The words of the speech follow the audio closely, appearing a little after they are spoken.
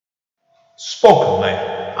Spokenly,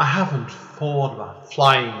 I haven't thought about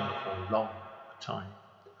flying for a long time.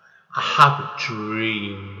 I haven't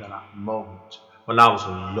dreamed of that moment when I was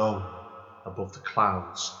alone above the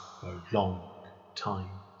clouds for a long time.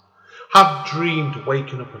 I haven't dreamed of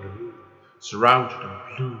waking up in a room surrounded in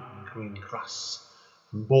blue and green grass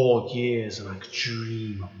for more years than I could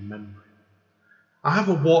dream of remembering. I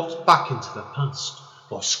haven't walked back into the past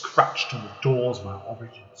or scratched on the doors of my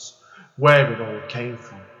origins, where it all came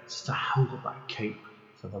from, since I held up that cape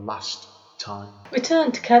for the last time.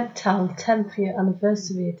 Return to Cape Town 10th Year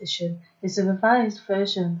Anniversary Edition is a revised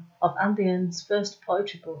version of Andy N's first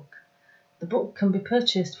poetry book. The book can be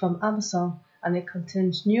purchased from Amazon and it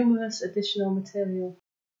contains numerous additional material.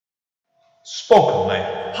 Spokenly.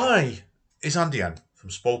 Hi, it's Andy Ann from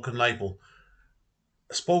Spoken Label.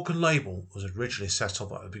 Spoken Label was originally set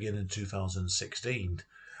up at the beginning of 2016,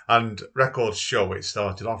 and Records Show it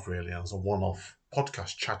started off really as a one-off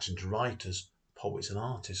podcast chatting to writers, poets and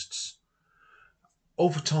artists.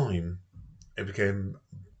 Over time, it became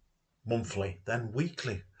monthly, then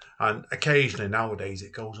weekly, and occasionally nowadays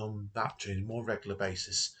it goes on that to a more regular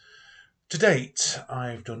basis. To date,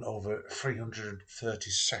 I've done over 330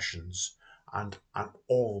 sessions, and I'm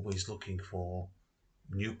always looking for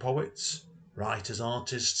new poets, writers,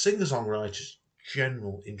 artists, singer-songwriters,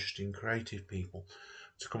 general interesting creative people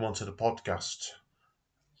to come onto the podcast.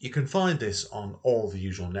 You can find this on all the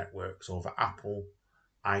usual networks over Apple,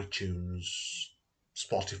 iTunes,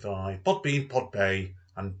 Spotify, Podbean, Podbay,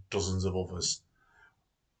 and dozens of others.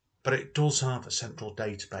 But it does have a central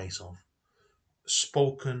database of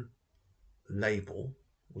Spoken Label,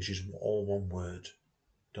 which is all one word,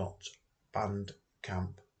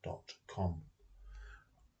 .bandcamp.com.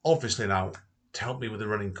 Obviously now, to help me with the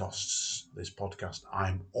running costs of this podcast,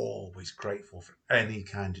 I'm always grateful for any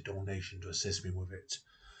kind of donation to assist me with it.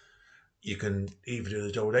 You can either do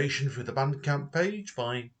the donation through the Bandcamp page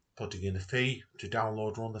by putting in a fee to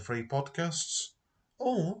download one of the free podcasts,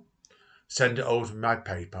 or send it over to my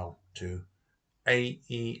PayPal to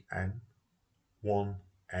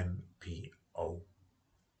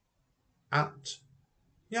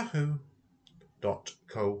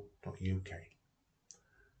aen1mpo@yahoo.co.uk.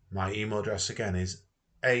 My email address again is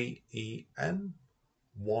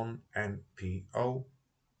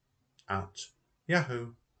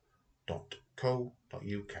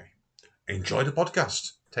aen1mpo@yahoo.co.uk. Enjoy the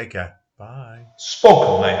podcast. Take care. Bye.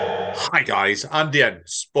 Spokenly. Hi guys, Andy N,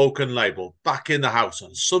 Spoken Label, back in the house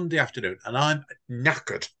on Sunday afternoon, and I'm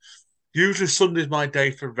knackered. Usually Sunday's my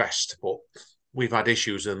day for rest, but we've had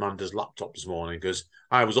issues with Amanda's laptop this morning because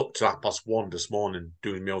I was up to 1:30 this morning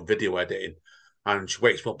doing my own video editing, and she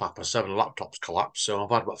wakes me up 7:30, laptop's collapsed, so I've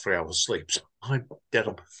had about 3 hours sleep, so I'm dead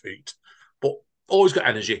on my feet. But always got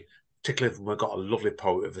energy, particularly when we've got a lovely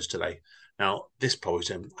poet with us today. Now, this poet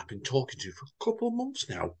I've been talking to for a couple of months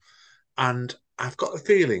now, and I've got a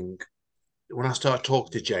feeling when I started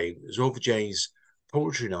talking to Jay, it was over Jay's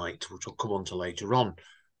poetry night, which we'll come on to later on,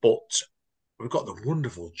 but we've got the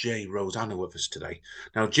wonderful Jay Rosanna with us today.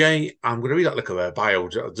 Now, Jay, I'm going to read that look of her bio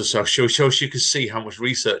just so you can see how much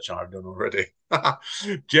research I've done already.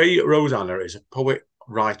 Jay Rosanna is a poet,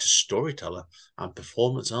 writer, storyteller, and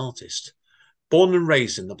performance artist. Born and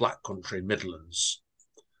raised in the Black Country Midlands.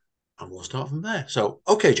 And we'll start from there. So,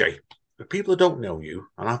 okay, Jay, for people who don't know you,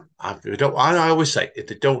 and I always say, if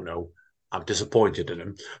they don't know, I'm disappointed in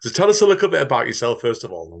them. So tell us a little bit about yourself, first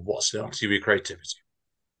of all, and what's the art of your creativity.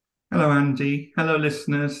 Hello, Andy. Hello,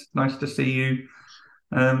 listeners. Nice to see you.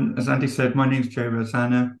 As Andy said, my name's Jay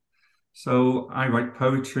Rosanna. So I write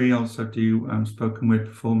poetry, also do spoken word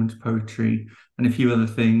performance poetry and a few other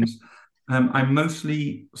things. I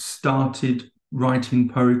mostly started writing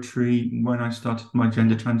poetry when I started my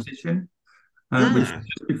gender transition, which was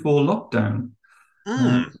just before lockdown.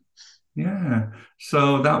 Yeah,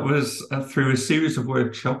 so that was through a series of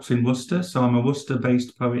workshops in Worcester. So I'm a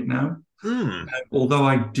Worcester-based poet now. Although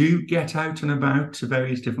I do get out and about to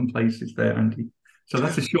various different places there, Andy. So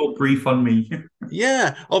that's a short brief on me.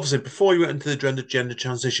 Yeah, obviously, before you went into the gender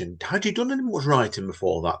transition, had you done any much writing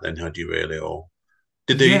before that then, had you really? Or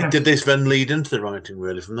did this then lead into the writing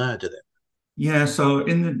really from there, did it? Yeah, so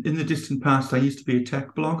in the distant past, I used to be a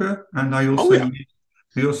tech blogger, and I also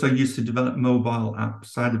used to develop mobile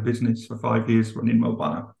apps. I had a business for 5 years running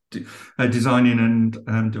mobile app, designing and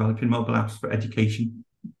developing mobile apps for education.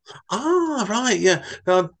 Ah, right, yeah.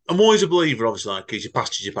 I'm always a believer, obviously, like, because your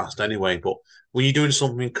past is your past anyway, but when you're doing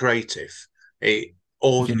something creative, it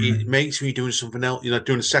makes me doing something else,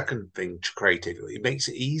 doing a second thing creative. It makes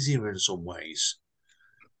it easier in some ways.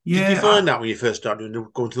 Yeah, did you find that when you first started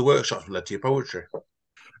going to the workshops that led to your poetry?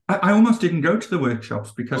 I almost didn't go to the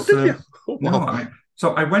workshops because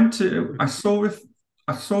So I was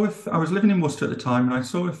living in Worcester at the time, and I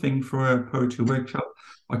saw a thing for a poetry workshop.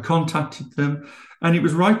 I contacted them, and it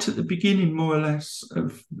was right at the beginning, more or less,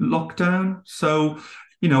 of lockdown. So,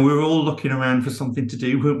 we were all looking around for something to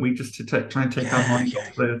do, weren't we, just to try and take our mind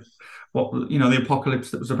off the apocalypse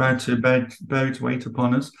that was about to bear its weight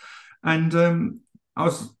upon us. And I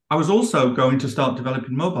was also going to start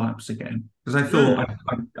developing mobile apps again, because I thought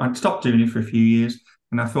I'd stopped doing it for a few years,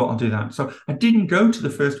 and I thought I'll do that. So I didn't go to the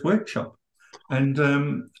first workshop, and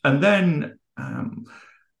then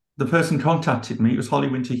the person contacted me. It was Holly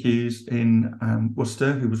Winter Hughes in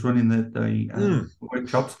Worcester, who was running the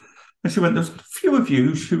workshops. And she went, "There's a few of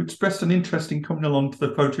you who expressed an interest in coming along to the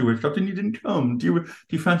poetry workshop, and you didn't come. Do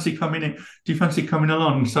you fancy coming in? Do you fancy coming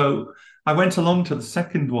along?" So I went along to the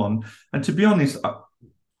second one, and to be honest, I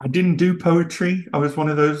didn't do poetry. I was one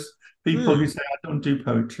of those people who say I don't do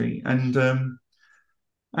poetry, and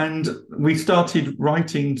we started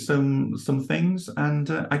writing some things, and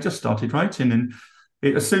I just started writing, and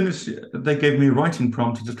as soon as they gave me a writing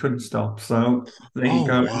prompt, I just couldn't stop. So there you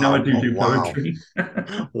go. Wow. Now I do poetry.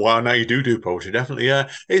 Wow, now you do poetry, definitely. Yeah,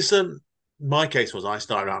 it's my case was I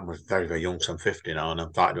started out with very, very young, so I'm 50 now, and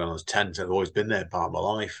in fact when I was 10, so I've always been there part of my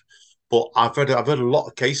life. But I've heard a lot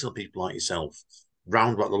of cases of people like yourself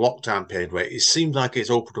round about the lockdown period where it seemed like it's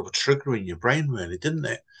opened up a trigger in your brain, really, didn't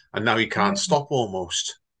it? And now you can't stop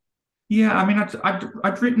almost. Yeah, I mean,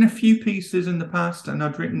 I'd written a few pieces in the past, and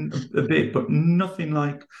I'd written a bit, but nothing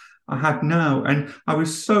like I had now. And I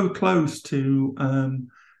was so close to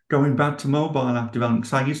going back to mobile app development,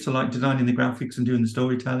 because I used to like designing the graphics and doing the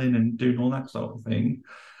storytelling and doing all that sort of thing.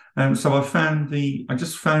 So I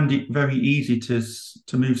just found it very easy to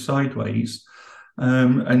move sideways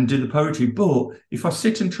and do the poetry. But if I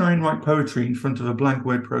sit and try and write poetry in front of a blank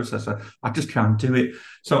word processor, I just can't do it.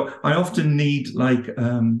 So I often need like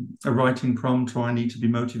a writing prompt, or I need to be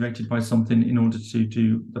motivated by something in order to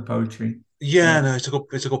do the poetry. Yeah, no, it's a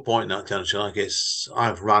good point. That actually, like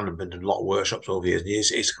I've ran and been to a lot of workshops over the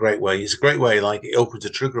years. And it's a great way. It's a great way. Like it opens a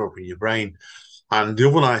trigger up in your brain. And the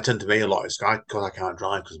other one I tend to make a lot is because I can't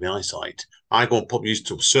drive because of my eyesight. I go and put used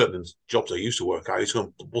to certain jobs I used to work. I used to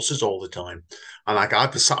go on buses all the time, and like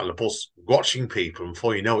I've been sat on the bus watching people, and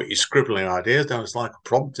before you know it, you're scribbling ideas down. It's like a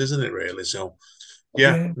prompt, isn't it? Really. So,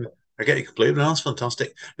 yeah. I get you completely. That's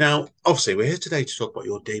fantastic. Now, obviously, we're here today to talk about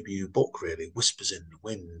your debut book, really, Whispers in the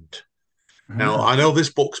Wind. Now, I know this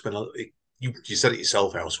book's been, you said it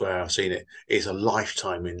yourself elsewhere, I've seen it, it's a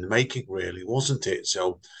lifetime in the making, really, wasn't it?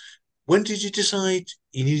 So, when did you decide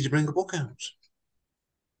you needed to bring a book out?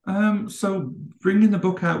 So bringing the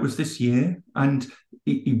book out was this year, and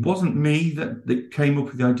it wasn't me that came up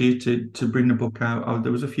with the idea to bring the book out.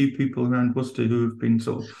 There was a few people around Worcester who have been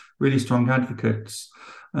sort of really strong advocates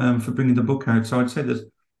for bringing the book out. So I'd say there's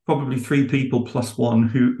probably three people plus one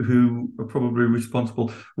who are probably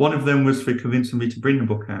responsible. One of them was for convincing me to bring the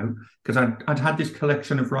book out, because I'd had this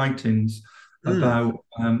collection of writings about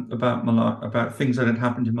my life, about things that had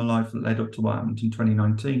happened in my life that led up to what happened in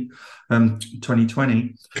 2019,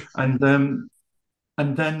 2020, and then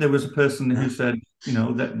there was a person who said,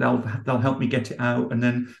 that they'll help me get it out, and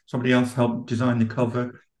then somebody else helped design the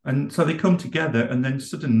cover, and so they come together, and then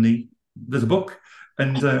suddenly there's a book,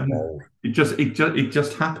 and it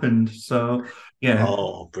just happened. So yeah.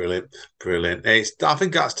 Oh, brilliant. I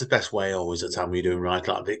think that's the best way always at the time you're doing right.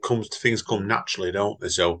 Like things come naturally, don't they?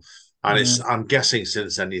 So, and I'm guessing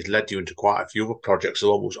since then he's led you into quite a few other projects.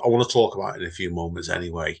 So I want to talk about it in a few moments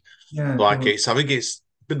anyway. Yeah. I think it's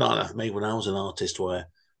been like that for me when I was an artist, where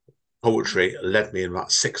poetry led me in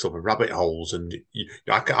about 6 other rabbit holes, and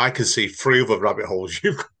I can see 3 other rabbit holes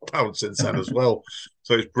you've gone down since then as well.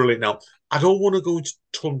 So it's brilliant. Now, I don't want to go into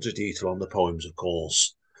tons of detail on the poems, of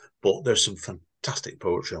course, but there's some fantastic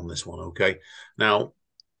poetry on this one. Okay, now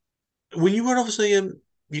when you were obviously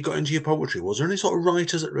you got into your poetry, was there any sort of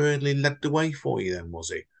writers that really led the way for you then?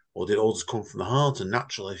 Was it, or did it all just come from the heart and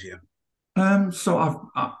naturally for you?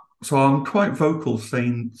 So I'm quite vocal,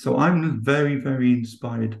 saying so. I'm very, very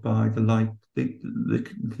inspired by the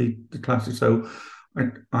classics. So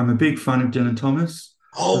I'm a big fan of Dylan Thomas.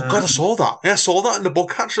 Oh God, I saw that. Yeah, I saw that in the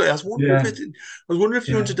book actually. I was wondering if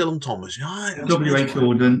you're into Dylan Thomas. Yeah, W.H.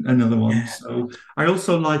 Auden, another one. Yeah. So I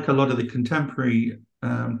also like a lot of the contemporary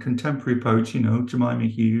poets. Jemima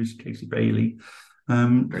Hughes, Casey Bailey,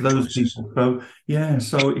 those people. So yeah,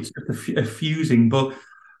 so it's just a fusing, but.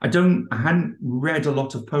 I hadn't read a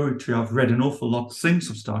lot of poetry. I've read an awful lot since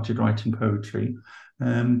I've started writing poetry.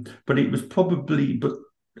 But it was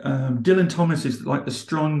Dylan Thomas is like the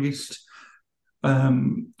strongest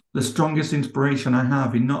inspiration I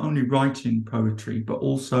have in not only writing poetry, but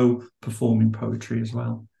also performing poetry as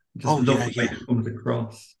well. Just love the way yeah. it comes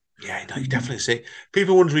across. Yeah, no, you definitely see.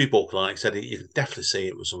 People wonder your book, like I said, you can definitely see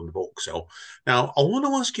it with some of the books. So now I want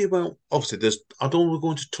to ask you about, obviously, I don't want to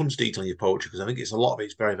go into tons of detail on your poetry because I think it's a lot of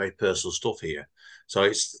it's very, very personal stuff here. So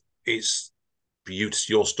it's for you to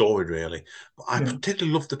your story really. But I Yeah.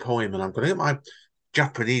 particularly love the poem, and I'm going to get my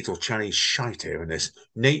Japanese or Chinese shite here in this.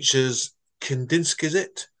 Nature's Kandinsky, is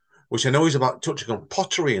it? Which I know is about touching on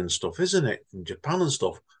pottery and stuff, isn't it? From Japan and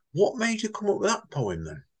stuff. What made you come up with that poem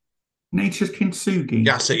then? Nature's Kintsugi.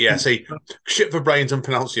 Yeah, see, yeah, see, shit for brains and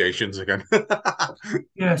pronunciations again.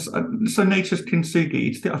 Yes, so nature's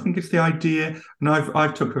kintsugi. I think it's the idea, and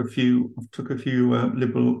I've took a few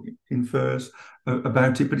liberal infers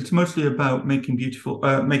about it, but it's mostly about making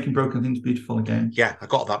broken things beautiful again. Yeah, I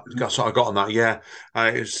got that. I got on that. Yeah,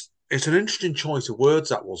 it's an interesting choice of words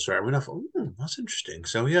that was there. I mean, I thought, that's interesting.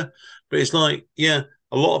 So yeah, but it's like, yeah,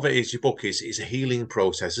 a lot of it is your book is a healing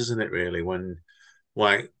process, isn't it? Really, when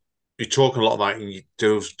like you talk a lot about and you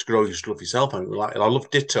do to grow your stuff yourself. I mean, like I love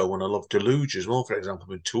Ditto and I love Deluge as well, for example.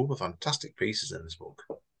 I mean, two other fantastic pieces in this book.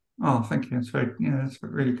 Oh, thank you. That's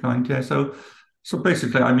really kind. Yeah. So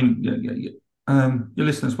basically, I mean, your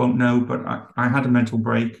listeners won't know, but I had a mental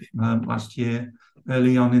break last year,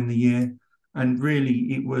 early on in the year, and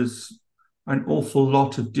really it was an awful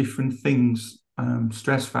lot of different things,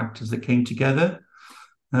 stress factors that came together.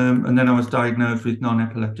 And then I was diagnosed with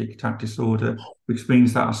non-epileptic attack disorder, which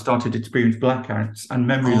means that I started to experience blackouts and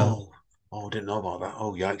memory loss. Oh, I didn't know about that.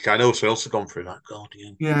 Oh, yeah, I know someone else has gone through that. God,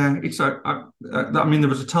 yeah. Yeah, I mean, there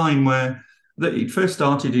was a time where it first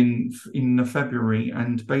started in February,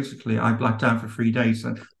 and basically I blacked out for 3 days.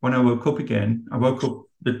 And when I woke up again, I woke up.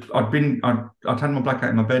 I'd had my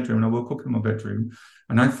blackout in my bedroom, and I woke up in my bedroom,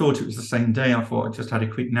 and I thought it was the same day. I thought I just had a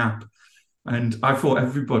quick nap. And I thought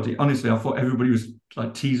everybody was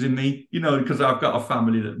like teasing me, because I've got a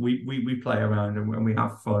family that we play around and we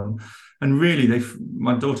have fun. And really,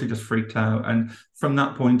 my daughter just freaked out. And from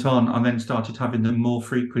that point on, I then started having them more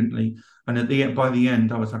frequently. And by the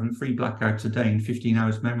end, I was having 3 blackouts a day and 15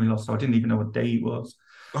 hours memory loss. So I didn't even know what day it was.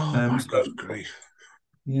 Oh, my good grief.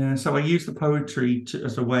 Yeah, so I use the poetry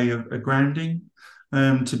as a way of grounding.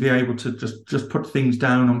 To be able to just put things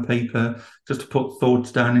down on paper, just to put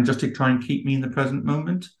thoughts down, and just to try and keep me in the present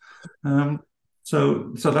moment.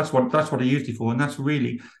 So that's what I used it for, and that's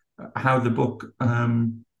really how the book.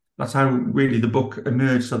 That's how really the book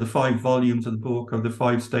emerged. So the 5 volumes of the book are the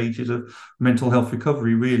 5 stages of mental health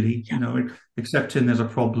recovery. Really, accepting there's a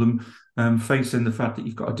problem, facing the fact that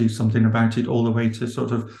you've got to do something about it, all the way to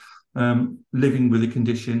sort of living with the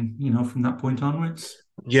condition. From that point onwards.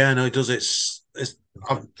 Yeah, no, it does.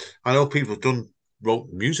 I know people have wrote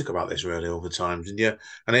music about this really over time, and yeah,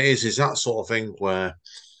 and is that sort of thing where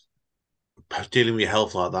dealing with your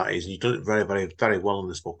health like that is, and you've done it very, very, very well in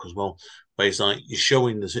this book as well. Where it's like you're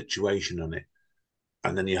showing the situation on it,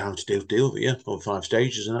 and then you have to deal with it. Yeah, over 5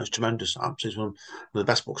 stages, and that's tremendous. Absolutely one of the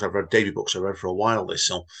best books I've read, debut books I've read for a while.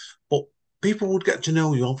 But people would get to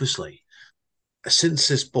know you obviously since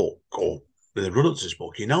this book or with the run-up to this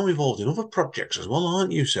book, you're now involved in other projects as well,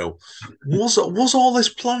 aren't you? So was all this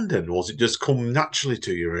planned in? Was it just come naturally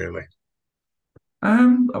to you, really?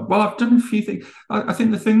 Well, I've done a few things. I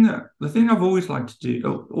think the thing I've always liked to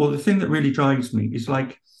do, or the thing that really drives me, is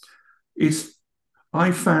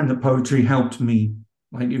I found that poetry helped me.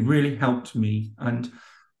 Like, it really helped me, and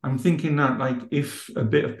I'm thinking that, like, if a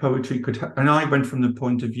bit of poetry could, and I went from the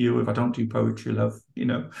point of view of I don't do poetry, love,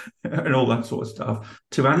 and all that sort of stuff,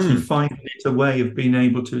 to actually find it a way of being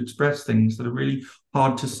able to express things that are really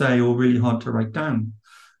hard to say or really hard to write down.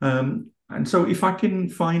 And so if I can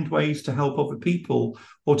find ways to help other people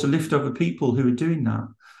or to lift other people who are doing that,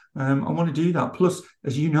 I want to do that. Plus,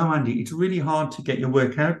 as you know, Andy, it's really hard to get your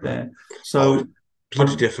work out there. So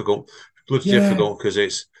bloody difficult because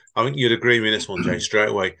I think you'd agree with this one, Jay, straight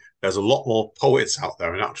away. There's a lot more poets out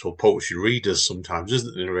there and actual poetry readers sometimes,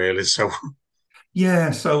 isn't there, really? So,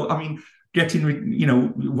 yeah. So, I mean,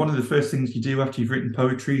 one of the first things you do after you've written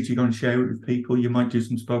poetry is you go and share it with people. You might do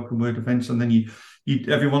some spoken word events, and then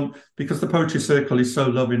everyone, because the poetry circle is so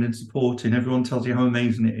loving and supporting, everyone tells you how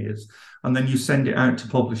amazing it is. And then you send it out to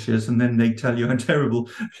publishers, and then they tell you how terrible,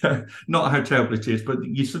 not how terrible it is, but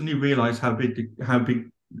you suddenly realize how big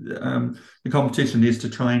the competition is to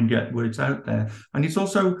try and get words out there. And it's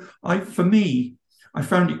also, for me, I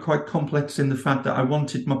found it quite complex in the fact that I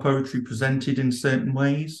wanted my poetry presented in certain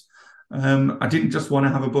ways. I didn't just want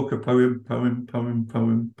to have a book of poem,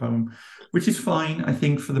 which is fine, I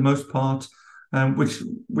think, for the most part. Which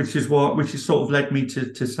is sort of led me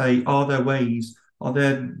to say, are there ways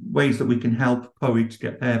that we can help poets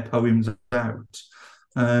get their poems out?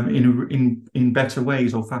 in better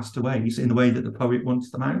ways or faster ways in the way that the poet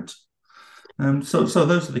wants them out. So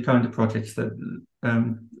those are the kind of projects that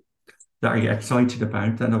I get excited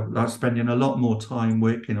about, and I'm spending a lot more time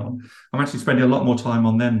working on. I'm actually spending a lot more time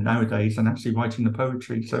on them nowadays than actually writing the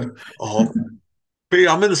poetry. So, but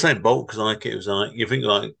yeah, I'm in the same boat because it was like you think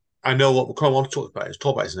like I know what we kind of want to talk about.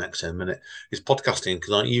 Talk about his next 10 minutes. Is podcasting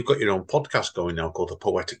because you've got your own podcast going now called the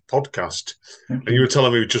Poetic Podcast, and you were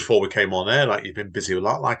telling me just before we came on air like you've been busy with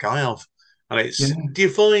that, like I have. And it's do you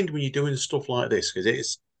find when you're doing stuff like this because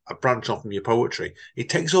it's a branch off from your poetry, it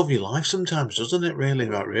takes over your life sometimes, doesn't it? Really,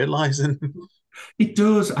 without realizing. It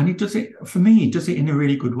does, and it does it for me. It does it in a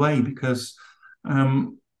really good way because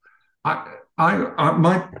my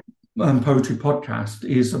poetry podcast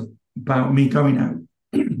is about me going out.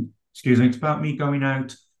 Excuse me. It's about me going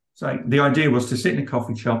out. So the idea was to sit in a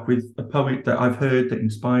coffee shop with a poet that I've heard that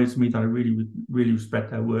inspires me, that I really, really respect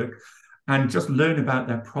their work, and just learn about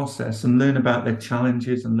their process and learn about their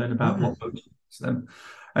challenges and learn about what motivates them.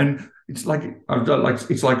 And it's like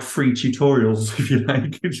it's like free tutorials, if you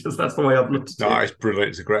like. It's just that's the way I've looked at it. No, it's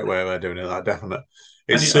brilliant. It's a great way of doing it. That definitely.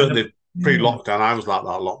 It's certainly pre-lockdown. I was like that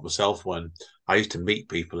a lot myself when I used to meet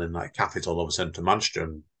people in like cafes all over central Manchester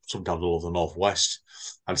and sometimes all over the northwest.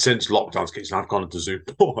 And since lockdown's kicked in, I've gone into Zoom.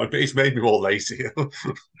 It's made me more lazy.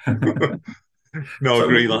 No, so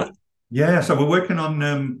agree. Like, yeah. So we're working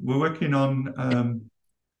on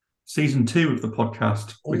season 2 of the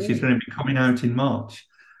podcast, which is going to be coming out in March.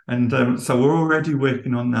 And so we're already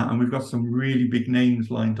working on that, and we've got some really big names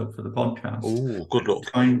lined up for the podcast. Oh, good luck.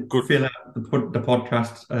 Try and fill out the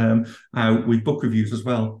podcast out with book reviews as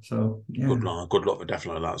well. So yeah. Good luck for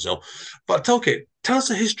definitely that. So, but tell us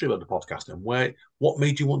the history of the podcast and what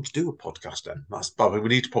made you want to do a podcast then? That's probably we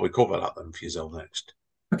need to probably cover that then for yourself next.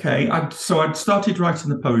 Okay, I'd started writing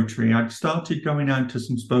the poetry. I'd started going out to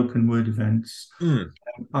some spoken word events.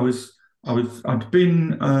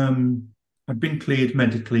 I'd been cleared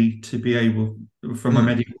medically to be able from a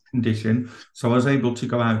medical condition, so I was able to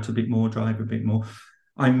go out a bit more, drive a bit more.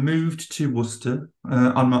 I moved to Worcester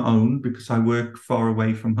on my own because I work far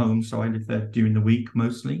away from home, so I live there during the week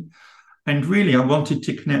mostly. And really, I wanted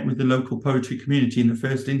to connect with the local poetry community in the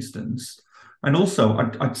first instance. And also,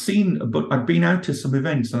 I'd been out to some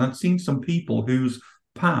events and I'd seen some people whose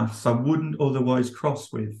paths I wouldn't otherwise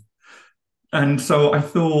cross with. And so I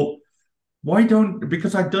thought,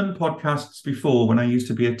 because I'd done podcasts before when I used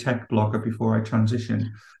to be a tech blogger before I transitioned.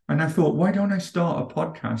 And I thought, why don't I start a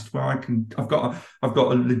podcast where I've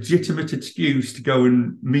got a legitimate excuse to go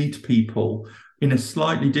and meet people in a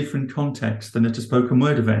slightly different context than at a spoken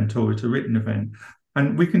word event or at a written event.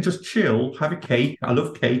 And we can just chill, have a cake. I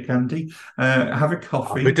love cake, Andy. Have a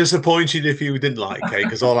coffee. I'd be disappointed if you didn't like cake,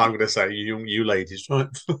 because all I'm going to say, you ladies, right?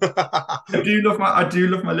 I do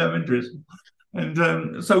love my lemon drizzle.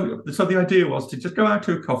 And so the idea was to just go out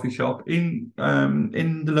to a coffee shop in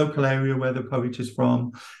the local area where the poet is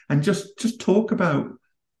from, and just talk about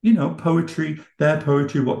poetry, their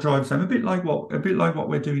poetry, what drives them, a bit like what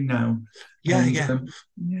we're doing now. Yeah.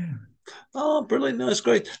 Oh, brilliant! No, it's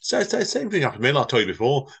great. So same thing happened to me. Like I told you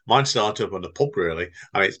before, mine started up on the pub really,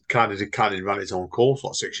 and it kind of ran its own course.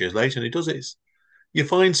 6 years later, and it does it. You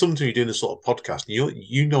find something you're doing a sort of podcast, and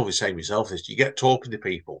you know the same yourself. Is you get talking to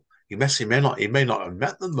people. You may not have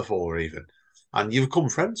met them before even, and you become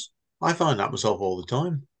friends. I find that myself all the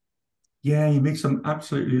time. Yeah, you meet some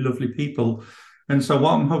absolutely lovely people. And so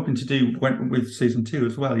what I'm hoping to do with season 2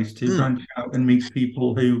 as well is to branch out and meet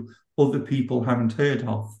people who other people haven't heard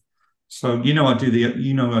of. So I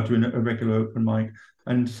do a regular open mic.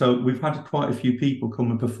 And so we've had quite a few people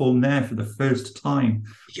come and perform there for the first time.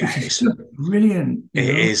 Yeah, it's brilliant. It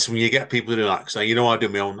is when you get people to do that. So I do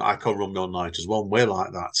my own. I can run my own night as well. And we're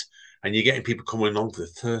like that, and you're getting people coming along for the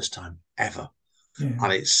first time ever,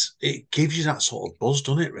 and it gives you that sort of buzz,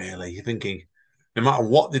 doesn't it? Really, you're thinking, no matter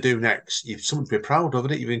what they do next, you've something to be proud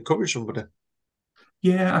of, it. You've encouraged somebody.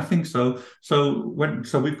 Yeah, I think so. So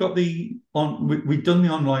we've got we've done the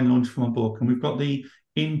online launch for my book, and we've got the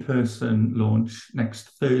in-person launch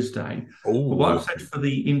next Thursday. But what I've said for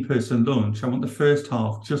the in-person launch, I want the first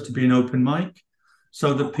half just to be an open mic,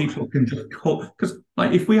 so that people can just because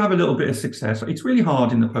if we have a little bit of success, it's really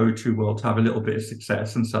hard in the poetry world to have a little bit of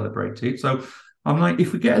success and celebrate it. So I'm like,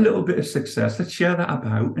 if we get a little bit of success, let's share that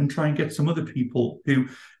about and try and get some other people who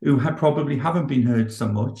probably haven't been heard so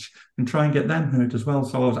much and try and get them heard as well.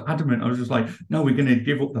 So I was adamant. I was just like, no, we're going to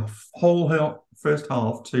give up the whole first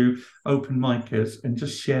half to open micers and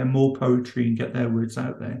just share more poetry and get their words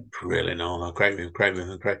out there. Really, no, great move.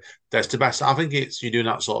 That's the best. I think it's you doing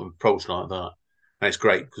that sort of approach like that. And it's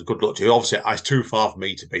great because good luck to you. Obviously, it's too far for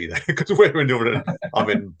me to be there because I'm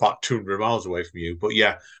in about 200 miles away from you. But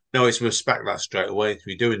yeah, no, it's respect that straight away. If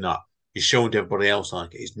you're doing that, you're showing to everybody else like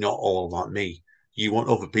it's not all about me. You want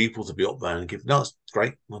other people to be up there and give. No, that's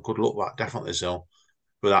great. Well, good luck with that, definitely. So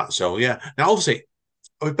with that, so yeah. Now, obviously,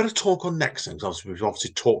 we better talk on next things. Obviously, we've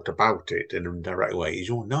obviously talked about it in a direct way. Is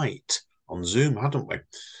your night on Zoom, hadn't we?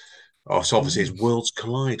 Oh, so obviously, it's Worlds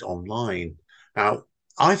Collide online. Now,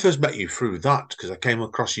 I first met you through that because I came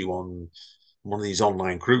across you on one of these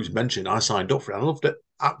online groups. Mentioned I signed up for it. I loved it.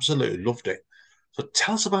 Absolutely loved it. So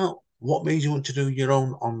tell us about what made you want to do your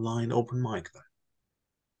own online open mic then.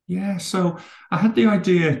 Yeah, so I had the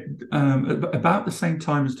idea about the same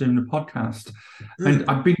time as doing the podcast. And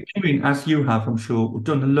I've been doing, as you have, I'm sure, we've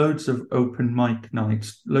done loads of open mic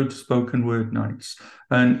nights, loads of spoken word nights.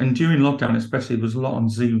 And during lockdown, especially, there was a lot on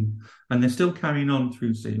Zoom. And they're still carrying on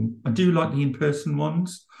through Zoom. I do like the in-person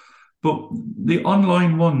ones, but the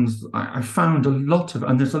online ones, I found a lot of,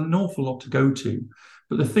 and there's an awful lot to go to.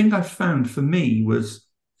 But the thing I found for me was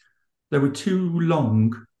they were too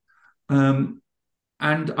long.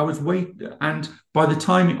 And I was and by the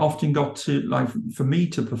time it often got to like for me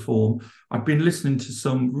to perform, I've been listening to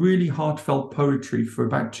some really heartfelt poetry for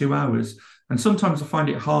about 2 hours. And sometimes I find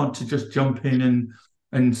it hard to just jump in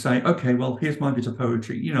and say, okay, well, here's my bit of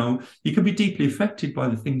poetry. You know, you can be deeply affected by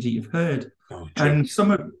the things that you've heard. Oh, and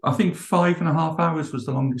I think 5.5 hours was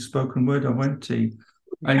the longest spoken word I went to.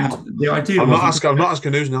 And the idea I'm not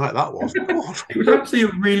asking whose night that was. It was actually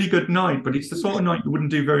a really good night, but it's the sort of night you wouldn't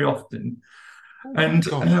do very often. And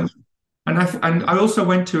I also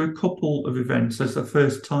went to a couple of events as a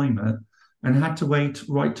first timer and had to wait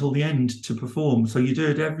right till the end to perform. So you'd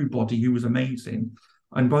heard everybody who was amazing.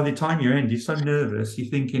 And by the time you end, you're so nervous, you're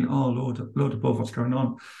thinking, oh, Lord above, what's going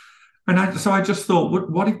on? And so I just thought,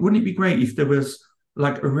 wouldn't it be great if there was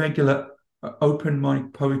like a regular open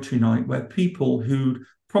mic poetry night where people who'd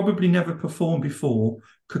probably never performed before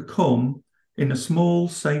could come in a small,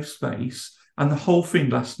 safe space and the whole thing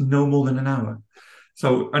lasts no more than an hour.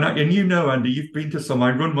 So, and you know, Andy, you've been to some.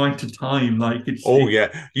 I run mine to time, like it's. Oh yeah,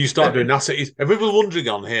 you start doing that. If everyone's wondering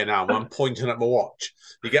on here now, I'm pointing at my watch.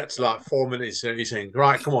 You get to like 4 minutes, and you're saying,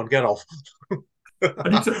 "Right, come on, get off."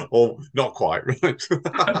 Or not quite, right?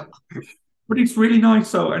 But it's really nice.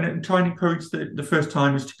 So, and try and encourage the first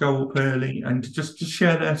timers to go up early and to just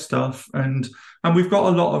share their stuff. And we've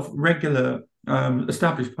got a lot of regular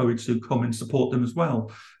established poets who come and support them as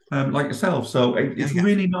well. Like yourself. So it's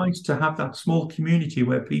really nice to have that small community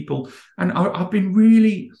where people, and I've been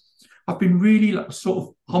really like sort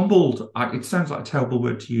of humbled. It sounds like a terrible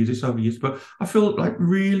word to use, it's obvious, but I feel like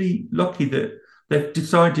really lucky that they've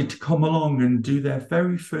decided to come along and do their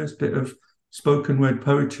very first bit of spoken word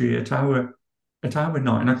poetry at our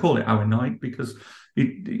night. And I call it our night because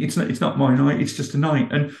it's not my night, it's just a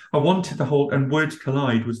night. And I wanted the whole, and Words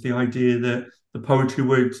Collide was the idea that the poetry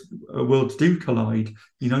worlds do collide.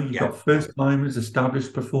 You know, you've got first timers,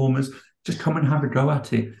 established performers. Just come and have a go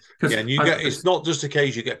at it. And it's not just a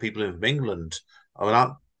case you get people in from England. I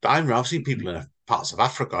mean, I've seen people in parts of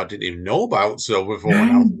Africa I didn't even know about. So before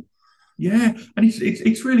now, and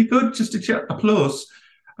it's really good just to check. Plus,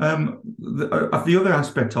 the other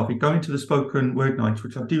aspect of it, going to the spoken word nights,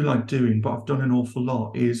 which I do like doing, but I've done an awful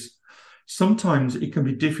lot, is sometimes it can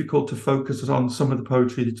be difficult to focus on some of the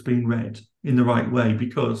poetry that's being read in the right way,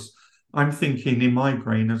 because I'm thinking in my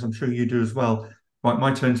brain, as I'm sure you do as well, right,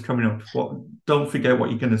 my turn's coming up. Don't forget what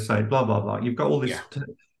you're going to say, blah, blah, blah. You've got all this.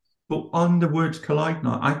 But on the Words Collide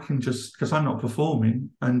night, I can just, because I'm not performing,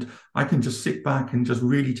 and I can just sit back and just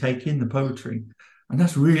really take in the poetry. And I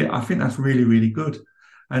think that's really, really good.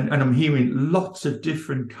 And I'm hearing lots of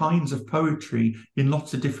different kinds of poetry in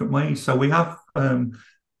lots of different ways. So we have a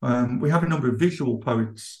number of visual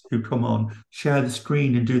poets who come on, share the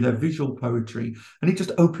screen and do their visual poetry. And it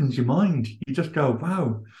just opens your mind. You just go,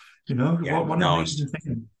 wow, you know, what an amazing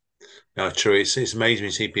thing. No, true. It's amazing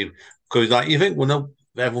to see people. Because like you think when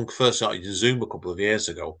everyone first started to Zoom a couple of years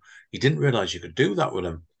ago, you didn't realise you could do that with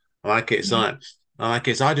them. I do a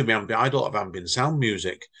lot of ambient sound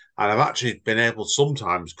music. And I've actually been able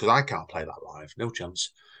sometimes, because I can't play that live, no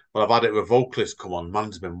chance. But I've had it with vocalists come on.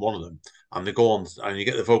 Man's been one of them. And they go on, and you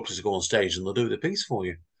get the vocalists to go on stage, and they'll do the piece for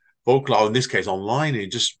you. Or in this case, online. You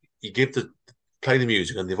play the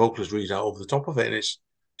music, and the vocalist reads out over the top of it, and it's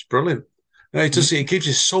brilliant. Now, it gives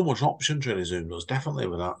you so much option during Zoom does, definitely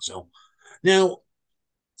with that. So now,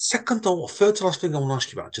 third to last thing I want to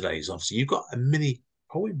ask you about today is obviously you've got a mini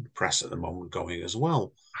poem press at the moment going as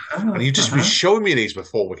well, and you've just been showing me these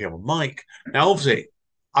before we came on mic. Now, obviously,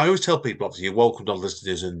 I always tell people, obviously, you're welcome to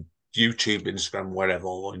listeners and YouTube, Instagram, wherever,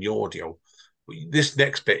 on your audio. This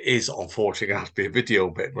next bit is unfortunately going to have to be a video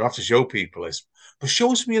bit. We'll have to show people this. But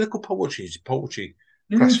show us some of your little poetry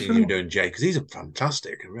Yeah, press sure. you're doing, Jay, because these are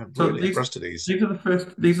fantastic. I'm So really impressed with these. These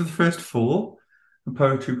are the first 4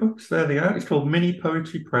 poetry books. There they are. It's called Mini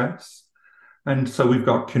Poetry Press. And so we've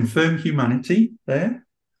got Confirm Humanity there.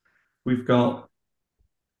 We've got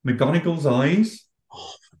McGonagall's Eyes,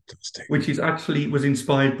 Oh, fantastic. which was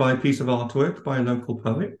inspired by a piece of artwork by a local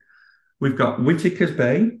poet. We've got Whitaker's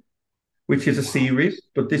Bay, which is a series,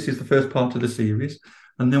 but this is the first part of the series.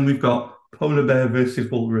 And then we've got Polar Bear versus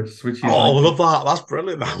Walrus, which is I love that. That's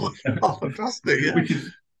brilliant, that one. Oh, fantastic, yeah. which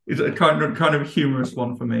is a kind of humorous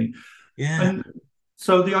one for me. Yeah. And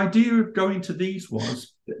so the idea of going to these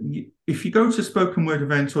was, if you go to spoken word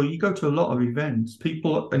events or you go to a lot of events,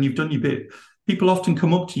 and you've done your bit, people often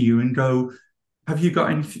come up to you and go, have you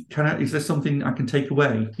got anything? Is there something I can take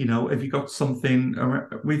away? Have you got something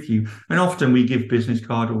with you? And often we give business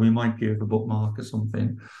card, or we might give a bookmark or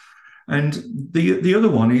something. And the other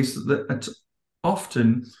one is that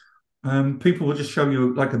often people will just show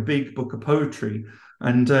you like a big book of poetry.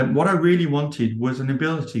 And what I really wanted was an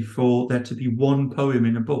ability for there to be one poem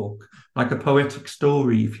in a book, like a poetic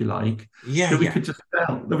story, if you like, that we could just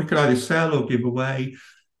sell, that we could either sell or give away.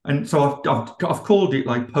 And so I've called it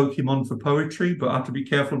like Pokemon for poetry, but I have to be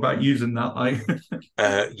careful about using that.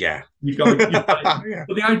 Yeah. You've got to, yeah.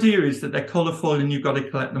 But the idea is that they're colourful and you've got to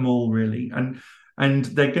collect them all, really. And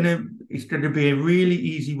it's going to be a really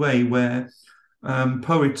easy way where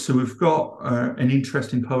poets who have got an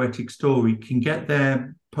interesting poetic story can get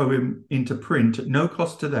their poem into print at no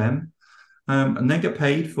cost to them, and they get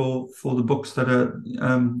paid for the books that are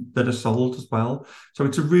sold as well. So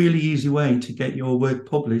it's a really easy way to get your work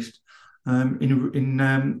published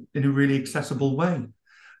in a really accessible way.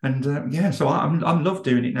 And so I love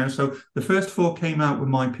doing it now. So the first 4 came out with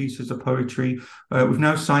my pieces of poetry. We've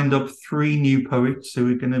now signed up 3 new poets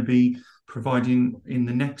who are going to be providing in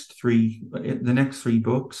the next 3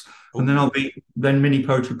 books. And then Mini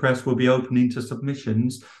Poetry Press will be opening to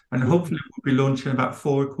submissions, and hopefully we'll be launching about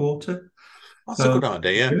 4 a quarter. That's a good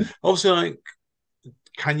idea. Yeah. Also,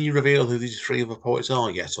 can you reveal who these 3 other poets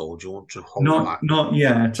are yet, or do you want to hold that? Not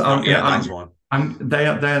yet. That's one.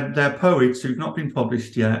 They're poets who've not been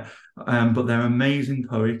published yet, but they're amazing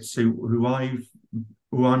poets who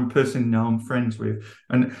I'm personally now I'm friends with.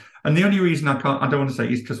 And the only reason I don't want to say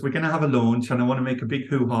is because we're going to have a launch, and I want to make a big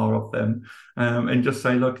hoo-ha of them, and just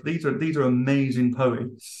say, look, these are amazing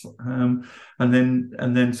poets, and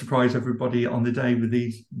then surprise everybody on the day with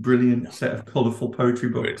these brilliant set of colourful poetry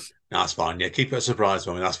books. That's fine. Yeah, keep it a surprise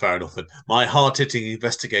for me. That's fair enough. And my hard-hitting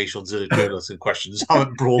investigations and journalism questions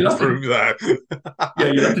haven't brought through there.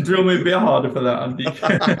 Yeah, you have to drill me a bit harder for that, Andy.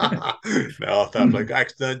 No,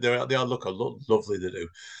 they are lovely to do.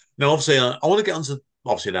 Now, obviously, I want to get onto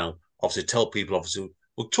tell people.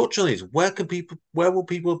 We'll touch on these. Where will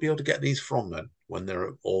people be able to get these from then when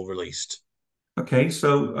they're all released? Okay,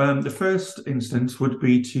 so the first instance would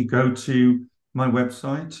be to go to my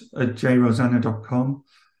website at jrosanna.com.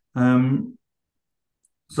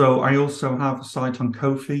 So I also have a site on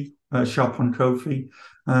Ko-fi, shop on Ko-fi,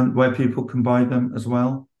 where people can buy them as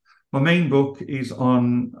well. My main book is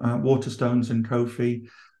on Waterstones and Ko-fi,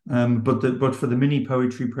 but for the Mini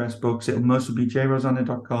Poetry Press books, it'll mostly be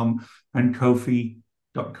jrosanna.com and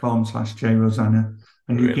kofi.com/jrosanna,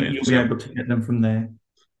 and you'll be able to get them from there.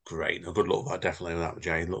 Great. No, good luck with that. Definitely with that,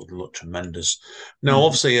 Jay. Look tremendous. Now,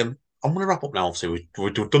 obviously, I'm going to wrap up now. Obviously,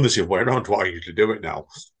 we've done this the other way around to what I usually do it now.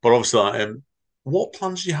 But obviously, what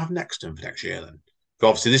plans do you have for next year then?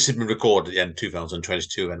 Obviously, this has been recorded at the end of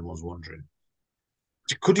 2022, if anyone's wondering.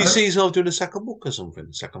 Could you see yourself doing a second book or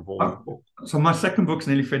something? Second format book? So my second book's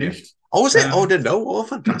nearly finished. Oh, is it? I didn't know. Oh,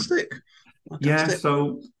 fantastic. Yeah,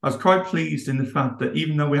 so I was quite pleased in the fact that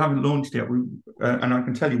even though we haven't launched yet, and I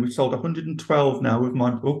can tell you we've sold 112 now with my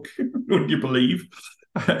book. Would you believe?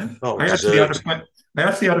 I actually had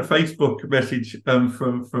a Facebook message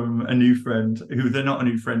from a new friend who they're not a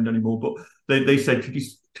new friend anymore, but they said, could you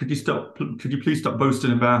please stop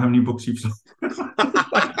boasting about how many books you've sold?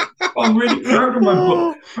 I'm really proud of my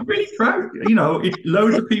book. I'm really proud.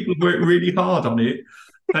 Loads of people worked really hard on it.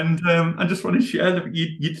 And I just want to share that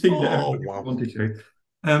you'd think that everybody wanted to.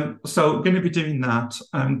 So I'm going to be doing that.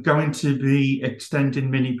 I'm going to be extending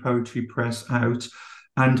Mini Poetry Press out.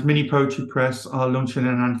 And Mini Poetry Press are launching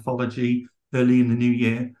an anthology early in the new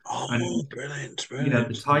year. Oh, brilliant.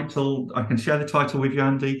 The title, I can share the title with you,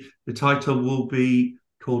 Andy. The title will be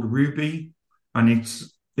called Ruby. And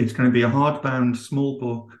it's going to be a hardbound small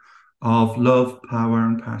book of love, power,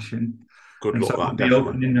 and passion. Good luck. So we'll be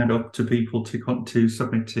opening that up to people to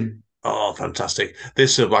submit to. Oh, fantastic!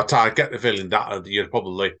 I get the feeling that you're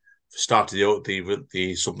probably started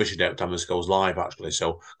the submission date time this goes live actually.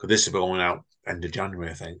 So because this is going out end of January,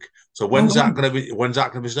 I think. So when's that going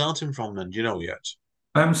to be starting from then? Do you know yet?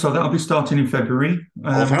 So that'll be starting in February.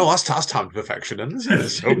 That's timed perfection, then, isn't it?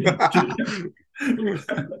 So,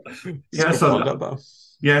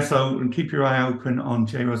 so keep your eye open on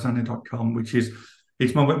jrosanna.com, which is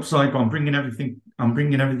it's my website, but I'm bringing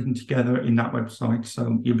everything together in that website,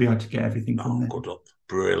 so you'll be able to get everything from there. Good luck.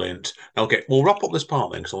 Brilliant. Okay, we'll wrap up this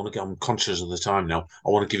part then, because I'm conscious of the time now. I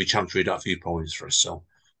want to give you a chance to read out a few poems for us, so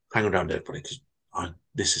hang around, everybody, because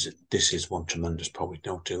this is one tremendous poem.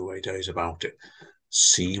 No two days about it.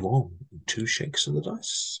 C1, 2 shakes of the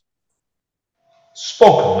dice.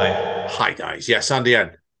 Spoken Label. Hi guys, yes, Andy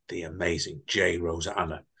N, the amazing J.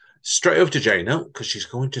 Rosanna. Straight over to Jay now, because she's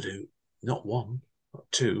going to do not one, not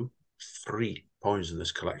two, 3 poems in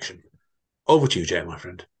this collection. Over to you, Jay, my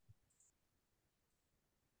friend.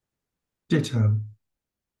 Ditto.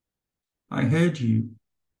 I heard you,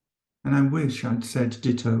 and I wish I'd said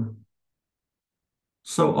ditto.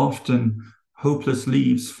 So often, hopeless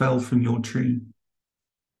leaves fell from your tree.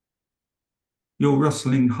 Your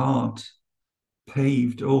rustling heart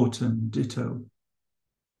paved autumn ditto.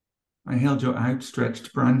 I held your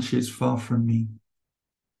outstretched branches far from me.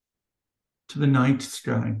 To the night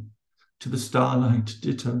sky, to the starlight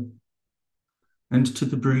ditto, and to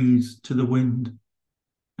the breeze, to the wind,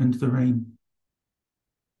 and the rain.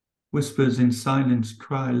 Whispers in silence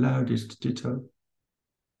cry loudest ditto,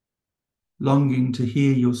 longing to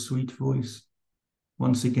hear your sweet voice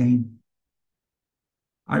once again.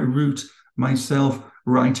 I root myself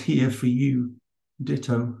right here for you,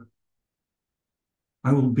 ditto.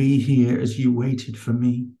 I will be here as you waited for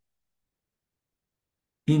me.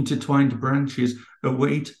 Intertwined branches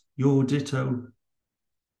await your ditto.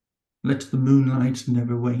 Let the moonlight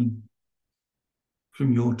never wane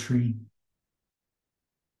from your tree.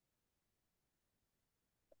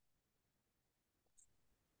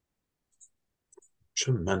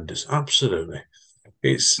 Tremendous, absolutely.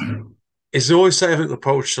 It's always say, I think,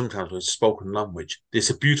 approach sometimes with spoken language. It's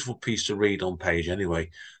a beautiful piece to read on page anyway,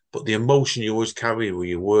 but the emotion you always carry with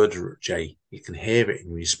your word, Jay, you can hear it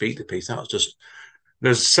when you speak the piece. That's just,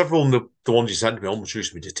 there's several of the ones you sent to me almost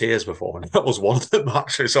reduced me to tears before, and that was one of them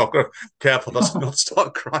actually. So I've got to be careful not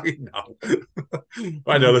start crying now.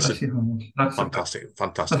 I know, listen, that's fantastic.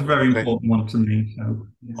 That's a very important one to me. So,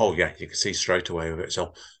 yeah. Oh yeah, you can see straight away with it.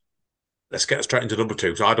 So let's get straight into number 2,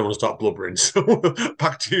 because I don't want to start blubbering. So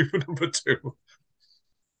back to you for number 2.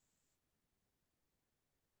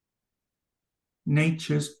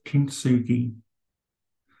 Nature's kintsugi.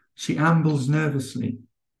 She ambles nervously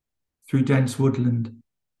through dense woodland,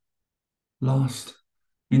 lost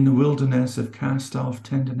in the wilderness of cast-off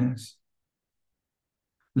tenderness.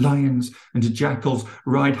 Lions and jackals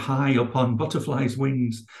ride high upon butterflies'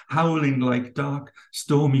 wings, howling like dark,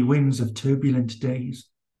 stormy winds of turbulent days.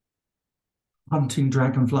 Hunting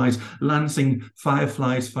dragonflies, lancing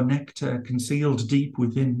fireflies for nectar concealed deep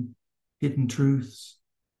within hidden truths.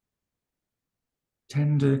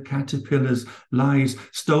 Tender caterpillars' lies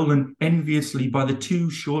stolen enviously by the too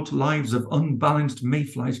short lives of unbalanced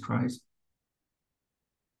mayflies' cries.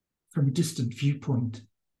 From a distant viewpoint,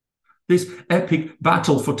 this epic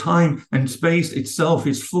battle for time and space itself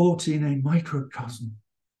is fought in a microcosm.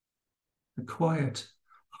 A quiet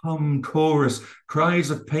hum chorus, cries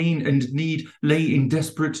of pain and need lay in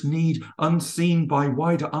desperate need, unseen by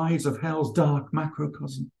wider eyes of hell's dark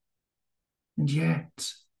macrocosm. And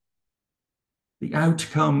yet, the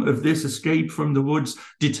outcome of this escape from the woods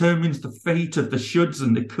determines the fate of the shoulds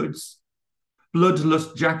and the coulds.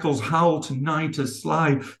 Bloodlust jackals howl tonight as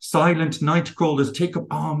sly, silent night crawlers take up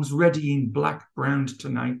arms ready in black-browned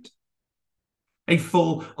tonight. A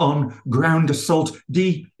full-on ground assault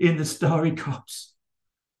deep in the starry copse.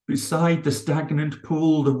 Beside the stagnant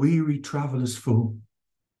pool, the weary travellers fall.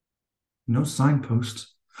 No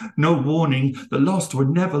signpost, no warning. The lost were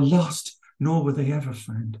never lost, nor were they ever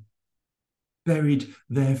found. Buried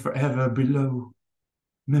there forever below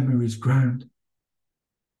memory's ground.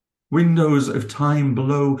 Windows of time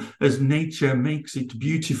below as nature makes it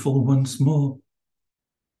beautiful once more.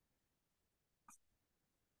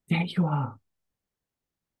 There you are.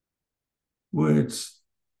 Words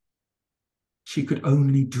she could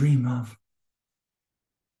only dream of.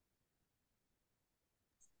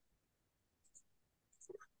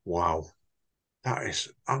 Wow. That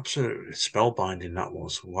is absolutely spellbinding, that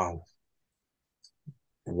was. Wow.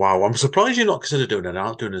 Wow, I'm surprised you're not considered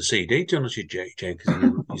doing a CD, to be honest with you, Jay,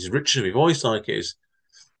 because he's rich in his voice like it is.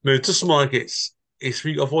 I mean, it's just like it's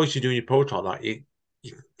when you got a voice, you're doing your poetry like that,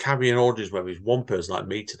 you carry an audience, whether it's one person like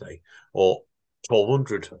me today, or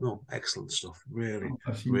 1200. Oh, excellent stuff. Really,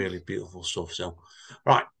 really beautiful stuff. So,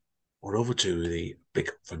 right, we're over to the big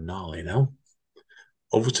finale now.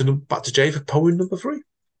 Back to Jay for poem number 3.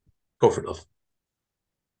 Go for it, love.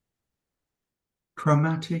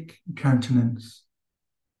 Chromatic countenance.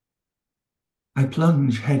 I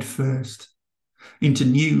plunge headfirst into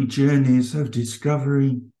new journeys of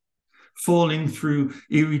discovery, falling through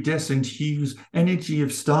iridescent hues, energy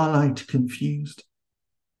of starlight confused.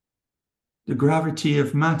 The gravity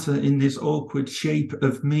of matter in this awkward shape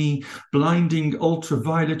of me, blinding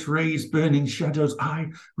ultraviolet rays, burning shadows I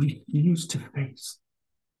refuse to face.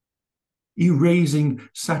 Erasing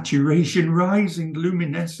saturation, rising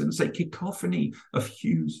luminescence, a cacophony of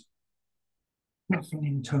hues.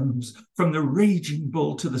 Deafening tones from the raging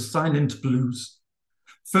bull to the silent blues.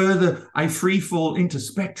 Further, I freefall into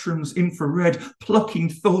spectrums infrared, plucking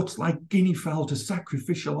thoughts like guinea fowl to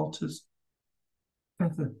sacrificial altars.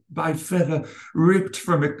 Feather by feather, ripped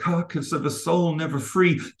from a carcass of a soul never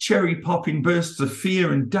free, cherry-popping bursts of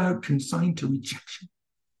fear and doubt consigned to rejection.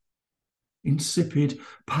 Insipid,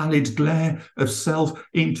 pallid glare of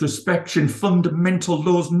self-introspection, fundamental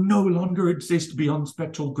laws no longer exist beyond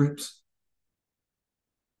spectral grips.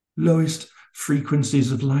 Lowest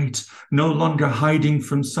frequencies of light, no longer hiding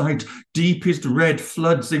from sight, deepest red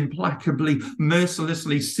floods implacably,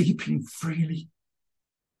 mercilessly seeping freely.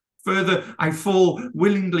 Further, I fall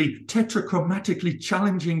willingly, tetrachromatically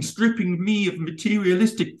challenging, stripping me of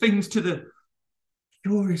materialistic things to the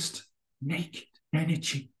purest, naked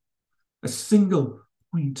energy. A single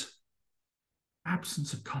point,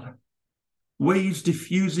 absence of color, waves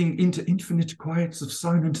diffusing into infinite quiets of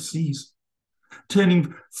silent seas,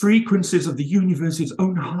 turning frequencies of the universe's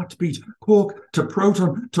own heartbeat, quark to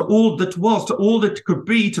proton, to all that was, to all that could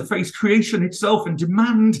be, to face creation itself and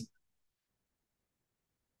demand.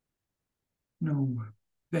 No,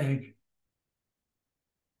 beg.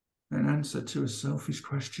 An answer to a selfish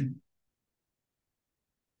question.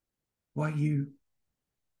 Why you?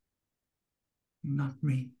 Not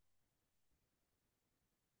me.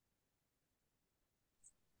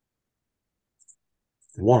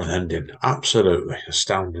 What an ending. Absolutely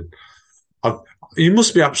astounding. You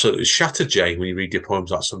must be absolutely shattered, Jay, when you read your poems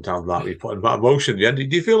that sometimes like you put in that emotion at the end.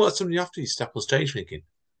 Do you feel like somebody after you step on stage thinking,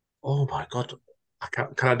 oh my God,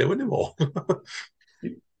 can I do anymore?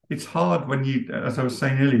 It's hard when you, as I was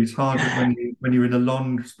saying earlier, it's hard when you're in a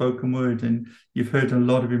long spoken word and you've heard a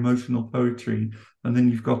lot of emotional poetry and then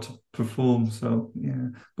you've got to perform. So yeah,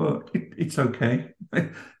 but it's okay.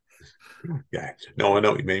 Yeah, no, I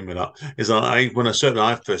know what you mean with that. Is that when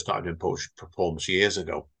I first started doing poetry performance years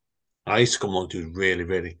ago, I used to come along to do really,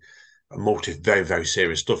 really emotive, very, very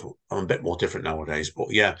serious stuff. I'm a bit more different nowadays,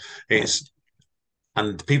 but yeah,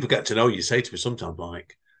 and people get to know you. Say to me sometimes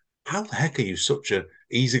like, how the heck are you such a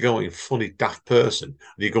easygoing, funny, daft person?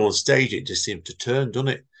 And you go on stage, it just seems to turn, doesn't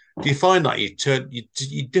it? Do you find that you're a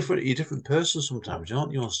different person sometimes,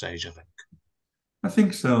 aren't you, on stage? I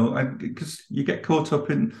think so, because you get caught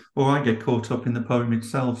up in, or I get caught up in the poem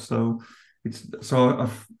itself. So I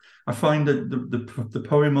find that the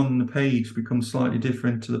poem on the page becomes slightly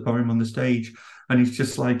different to the poem on the stage, and it's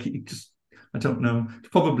just like I don't know,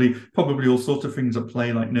 probably all sorts of things at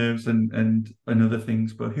play, like nerves and other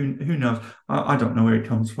things. But who knows? I don't know where it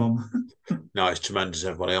comes from. No, it's tremendous.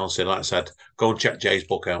 Everybody else, like I said, go and check Jay's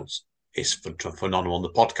book out. It's phenomenal. On the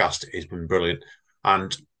podcast, it's been brilliant.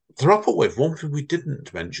 And to wrap up with, one thing we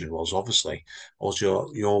didn't mention was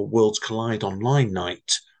your Worlds Collide online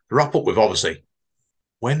night. To wrap up with, obviously,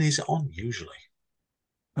 when is it on usually?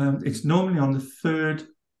 It's normally on the third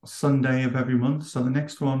Sunday of every month. So the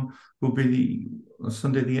next one will be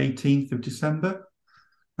Sunday, the 18th of December,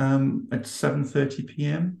 at 7:30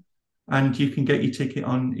 p.m. And you can get your ticket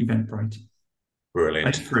on Eventbrite. Brilliant.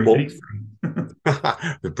 It's free. We'll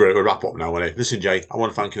wrap up now. Listen, Jay, I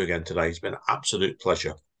want to thank you again today. It's been an absolute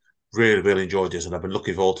pleasure. Really, really enjoyed this, and I've been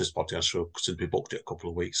looking forward to this podcast since we booked it a couple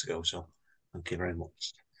of weeks ago. So, thank you very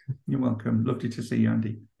much. You're welcome. Lovely to see you,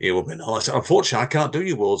 Andy. It will be nice. Unfortunately, I can't do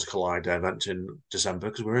your Worlds Collide event in December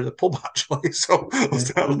because we're in the pub actually. So I'll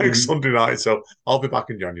start like Sunday night. So I'll be back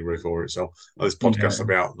in January for it. So this podcast will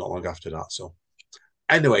be out not long after that. So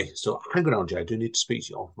anyway, so hang around, Jay. I do need to speak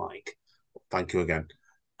to you off mic. Thank you again.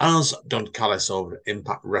 As Don Callis over at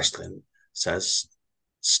Impact Wrestling says,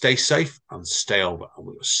 stay safe and stay over, and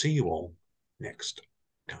we will see you all next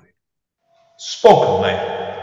time. Spoken, mate.